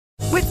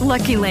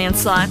Lucky Land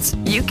Slots,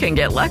 you can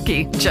get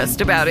lucky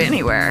just about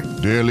anywhere.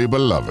 Dearly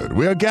beloved,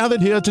 we are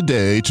gathered here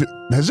today to...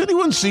 Has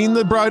anyone seen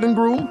the bride and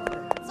groom?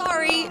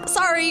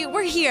 Sorry,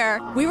 we're here.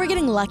 We were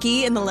getting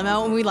lucky in the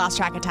limo and we lost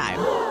track of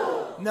time.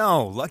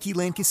 No, Lucky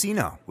Land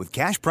Casino, with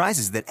cash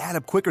prizes that add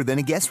up quicker than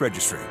a guest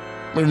registry.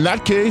 In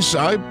that case,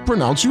 I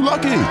pronounce you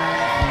lucky.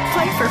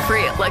 Play for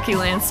free at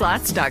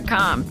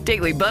LuckyLandSlots.com.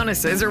 Daily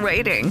bonuses are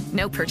waiting.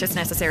 No purchase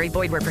necessary.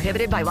 Void where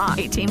prohibited by law.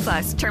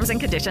 18+. Terms and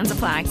conditions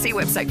apply. See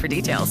website for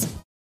details.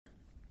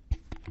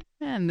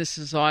 And this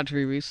is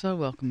Audrey Russo.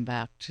 Welcome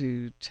back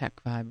to Tech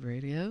Vibe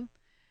Radio.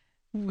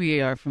 We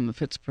are from the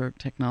Pittsburgh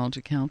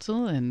Technology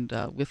Council, and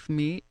with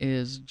me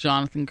is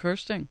Jonathan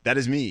Kirsting. That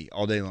is me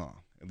all day long,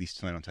 at least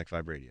tonight on Tech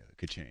Vibe Radio. It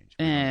could change.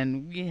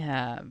 And we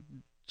have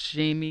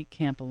Jamie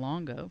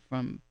Campolongo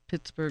from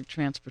Pittsburgh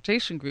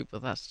Transportation Group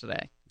with us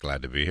today.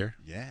 Glad to be here.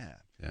 Yeah.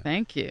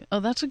 Thank you.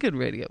 Oh, that's a good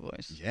radio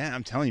voice. Yeah,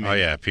 I'm telling you, man. Oh,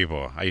 yeah,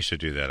 people. I used to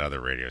do that other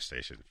radio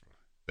station,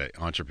 that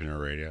Entrepreneur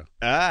Radio.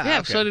 Yeah,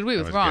 okay. So did we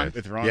with Ron.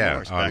 With Ron Yeah,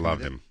 Morris I back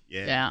loved in the him.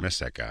 day. Yeah. Miss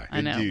that guy. I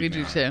know. dude, We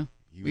do man. too.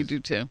 He We was- do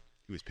too.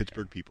 He was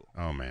Pittsburgh people.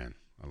 Oh, man.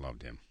 I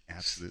loved him.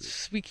 Absolutely.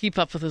 We keep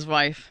up with his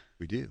wife.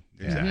 We do.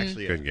 There's Yeah,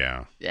 actually good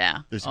gal. Yeah.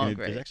 there's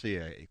great. actually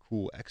a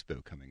cool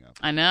expo coming up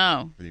I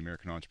know. for the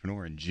American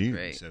Entrepreneur in June.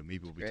 Great. So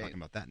maybe we'll be Great. talking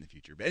about that in the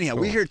future. But anyhow,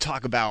 Cool. we're here to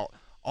talk about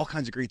all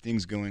kinds of great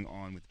things going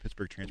on with the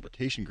Pittsburgh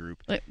Transportation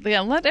Group.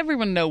 Let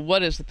everyone know,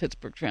 what is the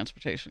Pittsburgh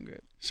Transportation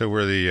Group? So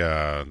we're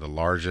the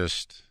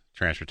largest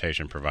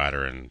transportation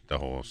provider in the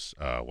whole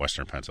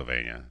western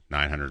Pennsylvania.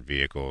 900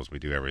 vehicles. We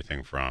do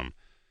everything from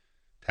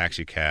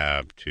taxi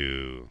cab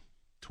to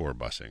tour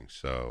busing.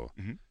 So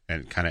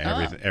and kind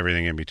of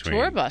everything in between.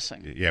 Tour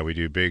busing. Yeah, we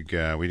do big.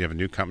 We have a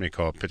new company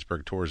called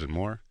Pittsburgh Tours and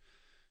More.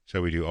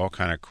 So we do all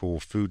kind of cool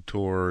food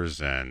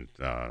tours and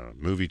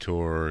movie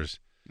tours.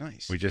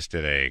 Nice. We just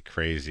did a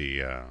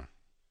crazy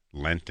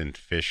Lenten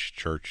fish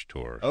church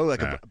tour. Oh,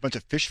 like a bunch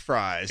of fish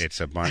fries.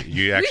 It's a bunch.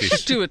 You We actually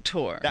should do a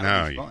tour. That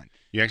no, would be fun.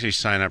 you actually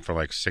sign up for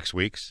like 6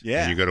 weeks.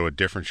 Yeah. And you go to a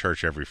different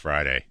church every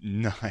Friday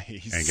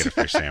Nice. and get a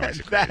fish sandwich.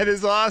 It's That crazy.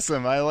 is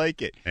awesome. I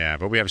like it. Yeah,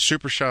 but we have a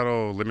super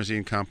shuttle,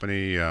 limousine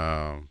company,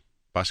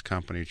 bus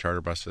company,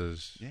 charter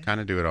buses. Yeah. Kind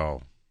of do it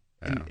all.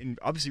 Yeah. And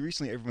obviously,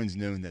 recently, everyone's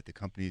known that the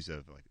companies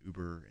of like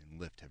Uber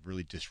and Lyft have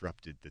really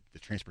disrupted the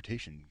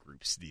transportation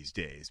groups these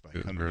days by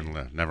Uber and coming.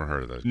 Lyft. Never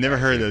heard of those. Never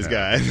guys. heard of those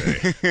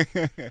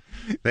Yeah, guys.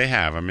 They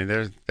have. I mean,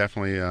 they're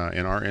definitely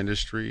in our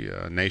industry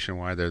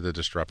nationwide. They're the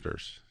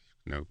disruptors.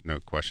 No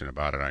question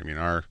about it. I mean,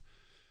 our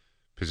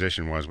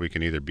position was we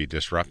can either be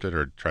disrupted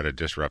or try to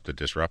disrupt the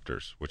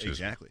disruptors, which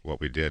Exactly. is what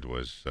we did.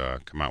 Was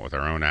come out with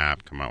our own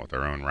app, come out with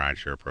our own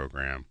rideshare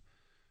program,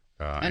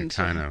 and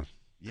so kind of.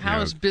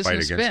 How has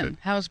business been?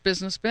 How's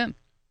business been?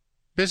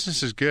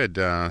 Business is good.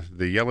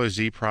 The Yellow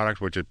Z product,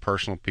 which is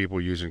personal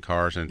people using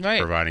cars and Right.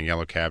 providing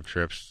yellow cab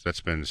trips,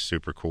 that's been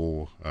super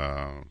cool.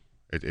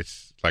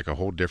 It's like a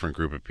whole different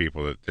group of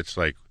people. It's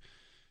like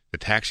the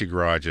taxi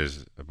garage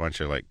is a bunch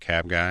of like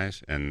cab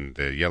guys, and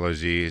the Yellow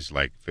Z's,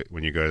 like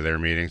when you go to their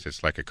meetings,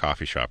 it's like a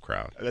coffee shop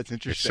crowd. That's It's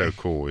interesting. so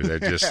cool. They're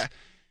just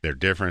they're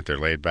different. They're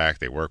laid back.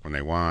 They work when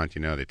they want.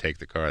 They take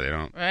the car. They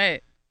don't.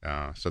 Right.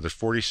 So there's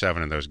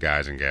 47 of those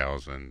guys and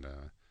gals, and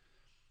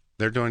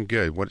they're doing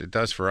good. What it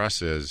does for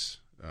us is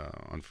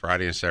on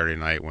Friday and Saturday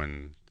night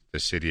when the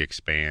city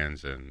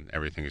expands and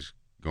everything's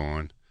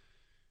going,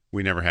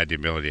 we never had the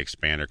ability to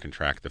expand or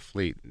contract the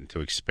fleet. And to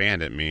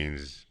expand it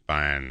means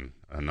buying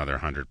another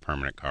 100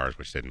 permanent cars,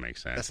 which didn't make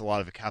sense. That's a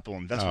lot of a capital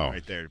investment Oh,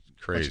 right there.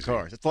 crazy. Bunch of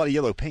cars. That's a lot of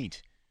yellow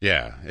paint.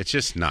 Yeah, it's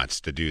just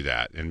nuts to do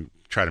that and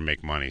try to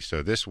make money.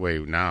 So this way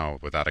now,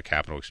 without a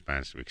capital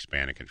expense, we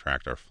expand and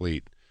contract our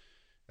fleet,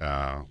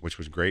 which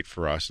was great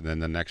for us. And then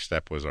the next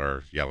step was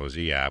our Yellow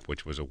Z app,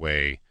 which was a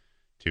way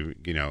to,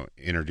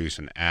 introduce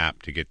an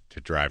app to get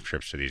to drive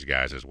trips to these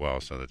guys as well,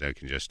 so that they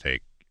can just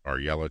take our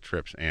yellow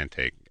trips and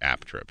take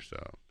app trips. So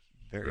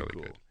Very really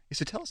cool. good.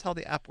 So tell us how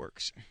the app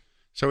works.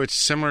 So it's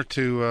similar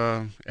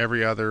to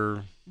every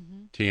other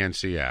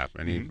TNC app.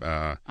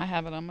 I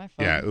have it on my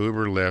phone. Yeah,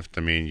 Uber, Lyft.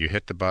 I mean, you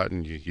hit the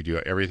button, you do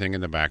everything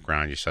in the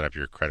background. You set up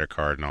your credit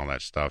card and all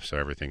that stuff, so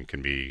everything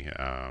can be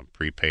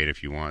prepaid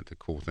if you want. The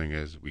cool thing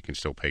is we can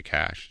still pay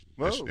cash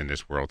in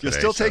this world today. You'll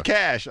still So take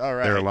cash. All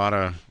right. there are a lot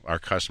of our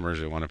customers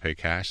that want to pay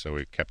cash, so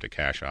we kept a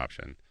cash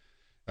option.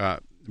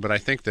 But I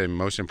think the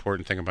most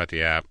important thing about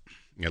the app,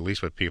 at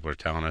least what people are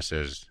telling us,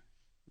 is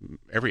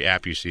every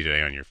app you see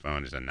today on your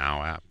phone is a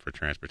Now app for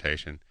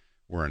transportation.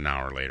 We're a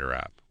Now or Later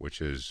app,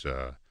 which is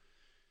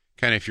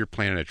kind of if you're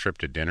planning a trip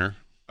to dinner,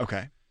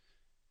 Okay.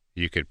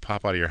 you could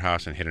pop out of your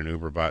house and hit an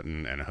Uber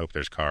button and hope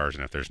there's cars,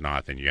 and if there's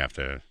not, then you have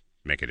to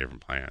make a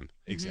different plan.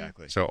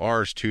 Exactly. So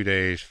ours, 2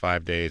 days,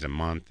 5 days, a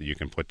month, you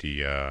can put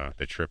the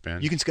trip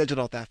in. You can schedule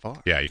it out that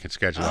far. Yeah, you can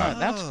schedule out.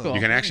 That's cool.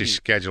 You can actually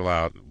schedule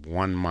out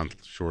 1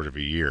 month short of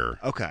a year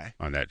Okay.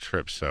 on that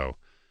trip. So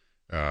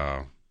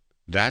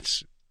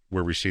that's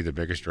where we see the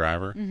biggest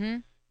driver. Mm-hmm.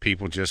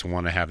 People just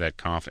want to have that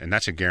confidence, and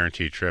that's a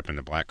guaranteed trip in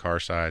the black car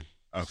side.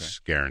 Okay. It's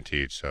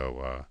guaranteed.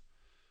 So,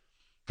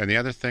 and the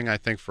other thing I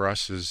think for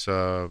us is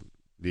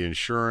the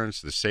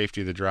insurance, the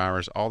safety of the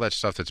drivers, all that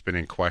stuff that's been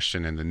in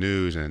question in the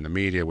news and in the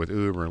media with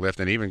Uber and Lyft,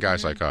 and even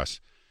guys like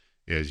us,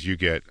 is you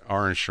get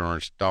our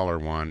insurance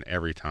 $1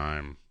 every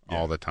time,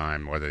 all the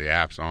time, whether the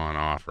app's on,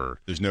 off, or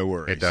there's no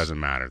worries. It doesn't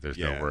matter. There's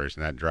no worries,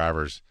 and that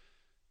driver's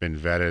been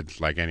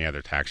vetted like any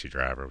other taxi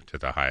driver to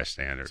the highest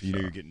standards. So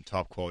you're getting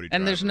top quality.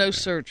 And there's no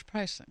surge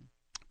pricing.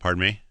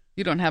 Pardon me?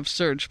 You don't have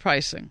surge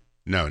pricing.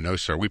 No,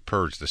 sir. We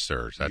purge the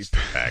surge. That's the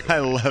tagline. I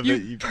love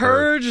it. You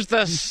purge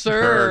the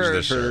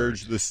surge.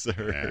 Purge the surge.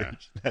 Yeah.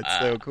 That's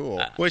so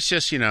cool. Well, it's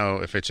just,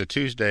 if it's a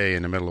Tuesday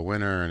in the middle of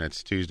winter and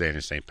it's Tuesday and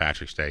it's St.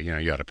 Patrick's Day,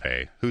 you ought to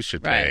pay. Who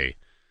should pay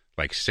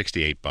like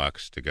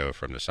 $68 to go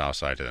from the south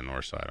side to the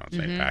north side on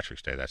St.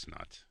 Patrick's Day? That's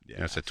nuts. Yeah.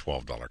 That's a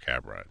 $12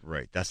 cab ride.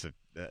 Right. That's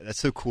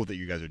so cool that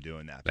you guys are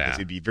doing that. Because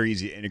it'd be very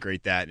easy to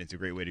integrate that, and it's a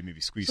great way to maybe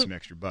squeeze some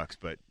extra bucks.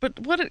 But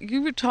what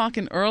you were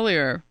talking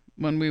earlier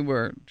when we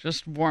were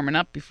just warming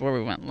up before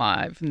we went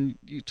live, and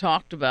you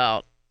talked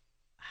about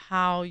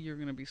how you're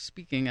going to be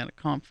speaking at a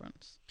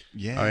conference.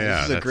 Yeah,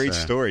 this is a great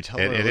story. Tell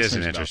it is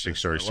an interesting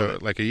story. So,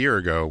 like a year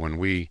ago, when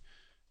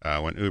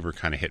when Uber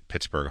kind of hit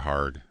Pittsburgh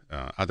hard,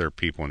 other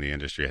people in the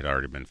industry had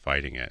already been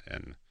fighting it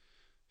and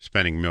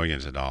spending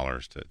millions of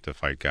dollars to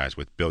fight guys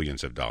with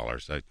billions of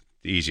dollars.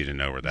 Easy to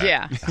know where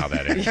how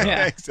that is.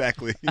 Yeah,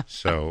 exactly.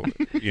 So,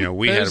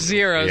 we those had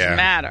zeros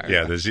matter.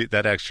 Yeah,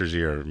 that extra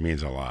zero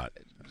means a lot.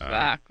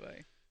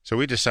 Exactly. So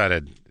we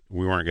decided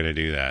we weren't going to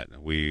do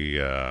that. We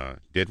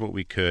did what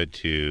we could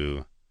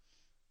to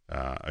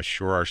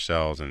assure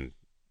ourselves and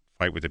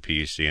fight with the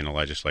PUC and the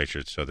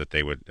legislature so that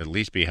they would at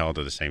least be held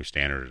to the same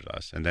standard as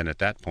us. And then at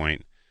that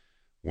point,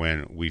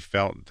 when we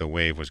felt the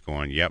wave was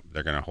going, yep,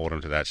 they're going to hold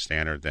them to that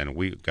standard, then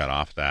we got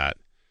off that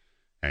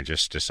and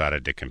just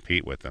decided to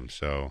compete with them.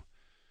 So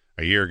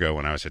a year ago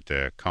when I was at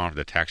the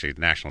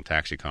National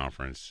Taxi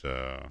Conference,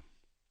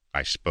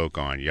 I spoke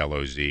on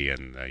Yellow Z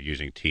and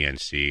using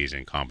TNCs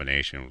in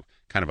combination,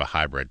 kind of a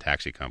hybrid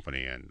taxi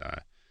company. And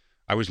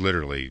I was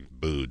literally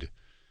booed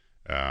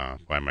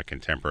by my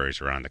contemporaries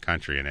around the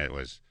country, and it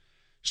was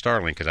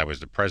startling because I was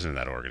the president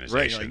of that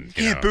organization. Right,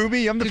 you can't boo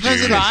me. I'm the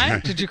president. Did you cry?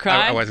 Did you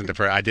cry? I wasn't the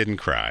president. I didn't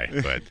cry,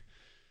 but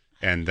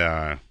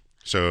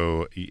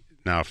so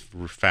now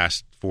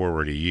fast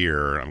forward a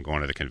year, I'm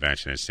going to the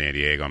convention in San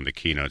Diego. I'm the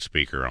keynote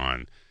speaker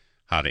on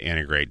how to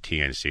integrate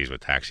TNCs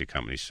with taxi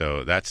companies.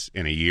 So that's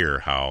in a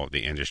year how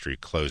the industry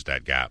closed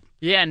that gap.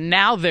 Yeah,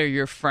 now they're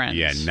your friends.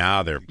 Yeah,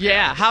 now they're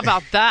Yeah, how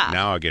about that?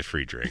 Now I get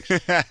free drinks.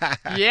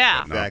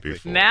 Yeah, exactly.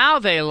 Now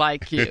they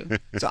like you.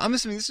 So I'm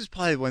assuming this is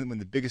probably one of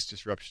the biggest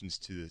disruptions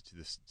to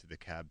the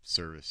cab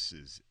service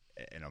is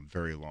in a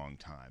very long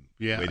time.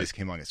 Yeah, the way this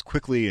came on as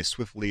quickly, as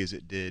swiftly as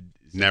it did.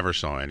 Never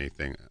saw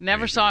anything.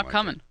 Never saw it like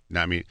coming. It.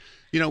 No, I mean,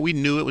 we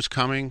knew it was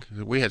coming.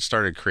 We had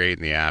started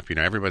creating the app.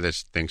 Everybody that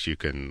thinks you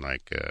can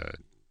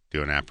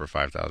do an app for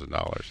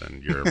 $5,000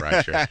 and you're a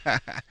rideshare.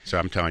 So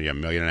I'm telling you,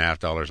 $1.5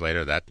 million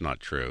later, that's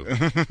not true.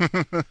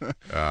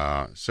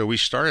 So we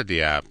started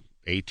the app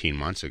 18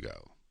 months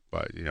ago.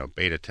 But,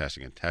 beta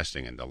testing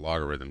and the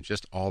logarithm,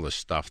 just all the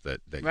stuff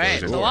that goes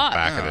into the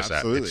back of this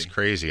app. It's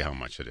crazy how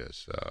much it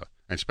is.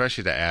 And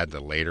especially to add the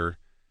later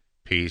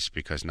piece,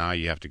 because now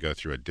you have to go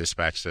through a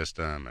dispatch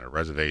system and a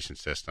reservation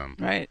system.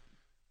 Right.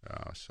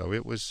 So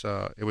it was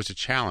a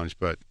challenge,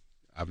 but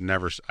I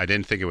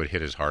didn't think it would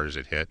hit as hard as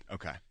it hit.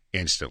 Okay.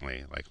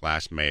 Instantly. Like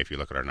last May, if you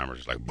look at our numbers,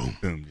 it's like boom,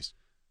 boom.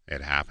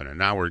 It happened. And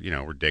now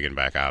we're digging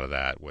back out of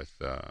that with,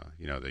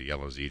 the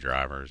Yellow Z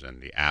drivers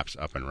and the app's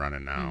up and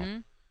running now. Mm-hmm.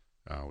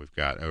 We've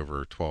got over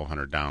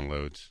 1,200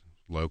 downloads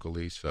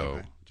locally,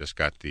 so just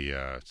got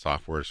the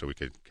software so we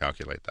could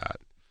calculate that.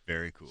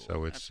 Very cool.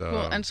 So it's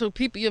cool. And so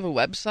you have a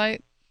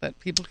website that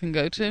people can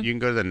go to? You can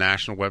go to the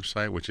national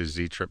website, which is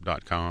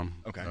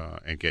ztrip.com, okay,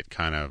 and get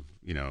kind of,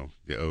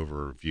 the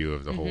overview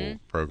of the whole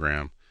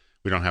program.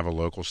 We don't have a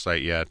local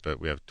site yet, but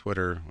we have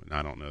Twitter.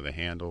 I don't know the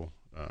handle.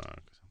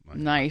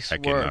 Nice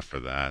work. Enough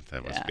for that.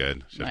 That was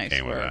good. Should have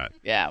came with that.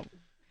 Yeah.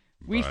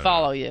 We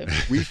follow you.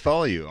 We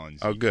follow you on.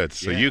 Oh, good.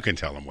 So you can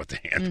tell them what the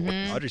handle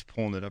is. Audrey's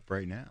pulling it up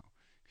right now.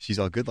 She's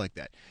all good like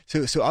that.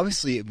 So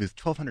obviously, with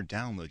 1,200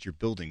 downloads, you're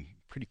building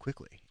pretty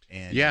quickly.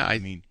 And I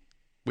mean,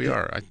 we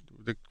are.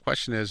 The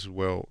question is,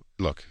 well,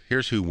 look,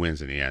 here's who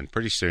wins in the end.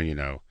 Pretty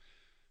soon,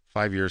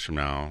 5 years from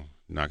now,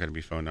 not going to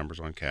be phone numbers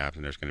on cabs,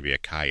 and there's going to be a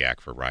kayak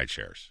for ride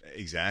shares.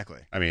 Exactly.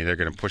 I mean, they're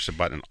going to push the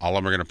button, and all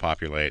of them are going to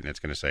populate, and it's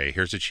going to say,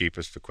 here's the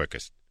cheapest, the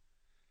quickest.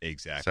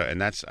 Exactly. So, and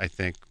that's, I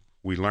think,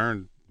 we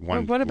learned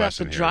one. What about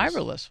the lesson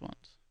driverless ones?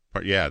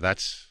 But yeah,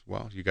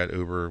 you got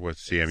Uber with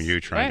CMU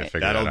trying to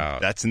figure that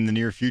out. That's in the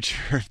near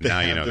future.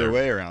 Now their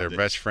way around their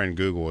best friend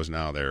Google is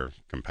now their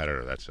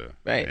competitor. That's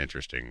an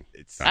interesting.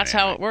 That's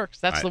how it works.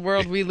 That's the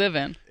world we live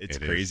in. It's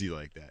crazy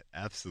like that.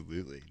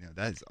 Absolutely. No,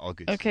 that is all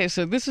good. Okay,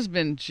 so this has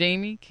been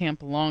Jamie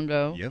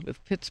Campolongo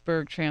with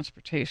Pittsburgh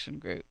Transportation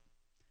Group.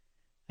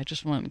 I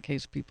just want in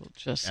case people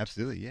just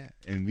absolutely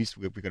and we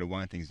got to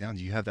wind things down.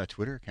 Do you have that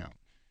Twitter account?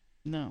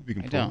 No,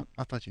 I don't.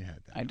 I thought you had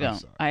that. I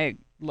don't. I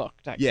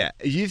looked. You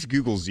just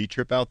Google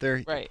Z-Trip out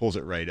there. It pulls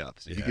it right up.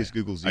 So if you just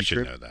Google Z-Trip. I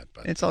should know that.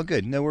 But it's all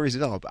good. No worries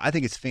at all. But I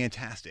think it's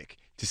fantastic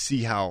to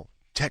see how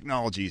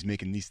technology is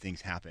making these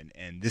things happen.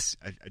 And this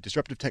a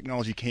disruptive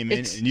technology came in,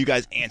 and you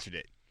guys answered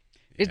it.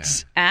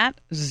 It's at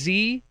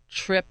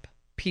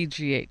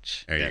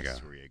ZTripPGH. There you go.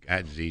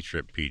 At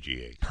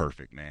ZTripPGH.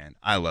 Perfect, man.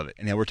 I love it.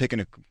 And now we're taking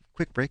a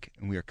quick break,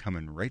 and we are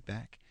coming right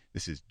back.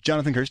 This is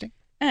Jonathan Kirsting.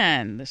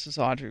 And this is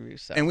Audrey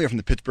Russo. And we are from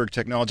the Pittsburgh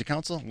Technology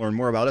Council. Learn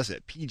more about us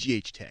at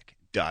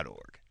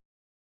pghtech.org.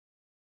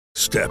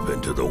 Step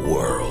into the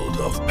world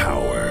of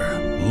power,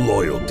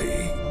 loyalty,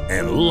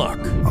 and luck.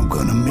 I'm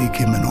going to make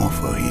him an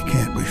offer he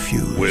can't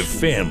refuse. With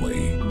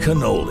family,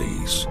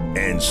 cannolis,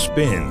 and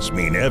spins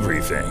mean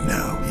everything.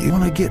 Now, you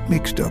want to get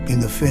mixed up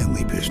in the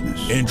family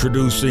business.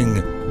 Introducing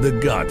The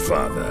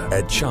Godfather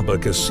at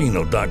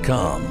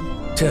ChumbaCasino.com.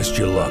 Test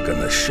your luck in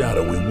the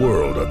shadowy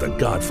world of The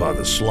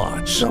Godfather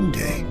slot.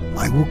 Someday,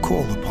 I will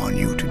call upon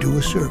you to do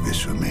a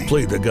service for me.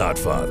 Play The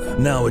Godfather,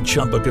 now at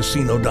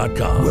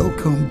ChumbaCasino.com.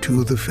 Welcome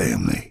to the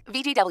family.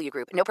 VGW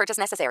Group. No purchase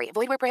necessary.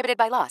 Void where prohibited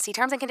by law. See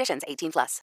terms and conditions. 18+.